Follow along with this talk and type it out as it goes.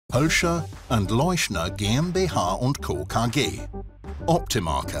Hölscher and Leuschner GmbH & Co. KG.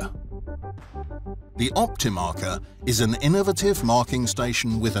 optiMARKER. The optiMARKER is an innovative marking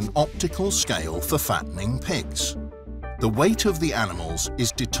station with an optical scale for fattening pigs. The weight of the animals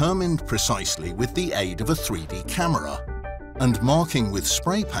is determined precisely with the aid of a 3D camera, and marking with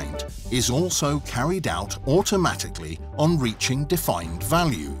spray paint is also carried out automatically on reaching defined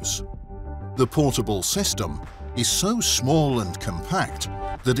values. The portable system is so small and compact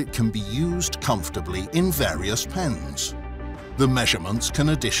that it can be used comfortably in various pens. The measurements can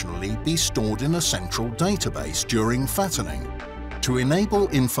additionally be stored in a central database during fattening to enable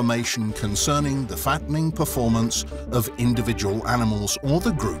information concerning the fattening performance of individual animals or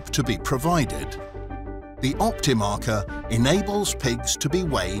the group to be provided. The optiMARKER enables pigs to be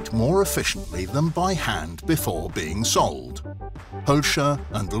weighed more efficiently than by hand before being sold. Hölscher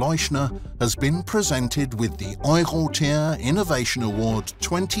and Leuschner has been presented with the EuroTier Innovation Award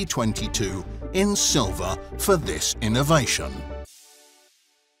 2022 in silver for this innovation.